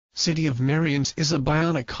City of Meriens is a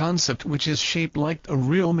bionic concept which is shaped like a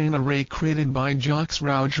real manta ray created by Jacques'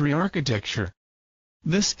 rougerie architecture.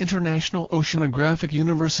 This international oceanographic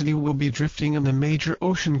university will be drifting in the major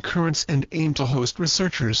ocean currents and aim to host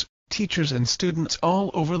researchers, teachers and students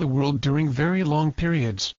all over the world during very long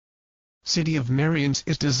periods. City of Meriens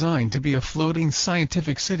is designed to be a floating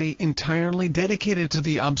scientific city entirely dedicated to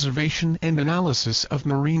the observation and analysis of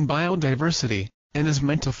marine biodiversity, and is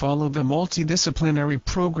meant to follow the multidisciplinary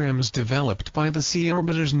programs developed by the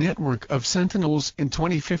seaorbiters network of sentinels in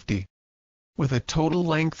 2050. With a total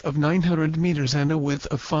length of 900 meters and a width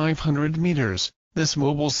of 500 meters, this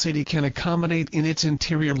mobile city can accommodate in its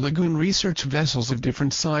interior lagoon research vessels of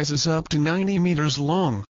different sizes up to 90 meters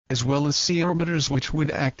long, as well as seaorbiters which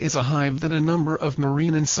would act as a hive that a number of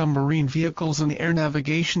marine and submarine vehicles and air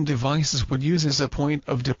navigation devices would use as a point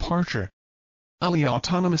of departure. Fully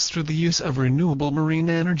autonomous through the use of renewable marine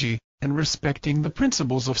energy, and respecting the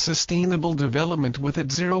principles of sustainable development with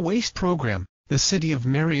its zero-waste program, the City of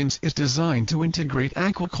Meriens is designed to integrate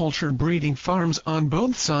aquaculture breeding farms on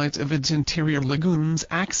both sides of its interior lagoon's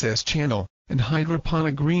access channel, and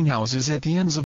hydroponic greenhouses at the ends of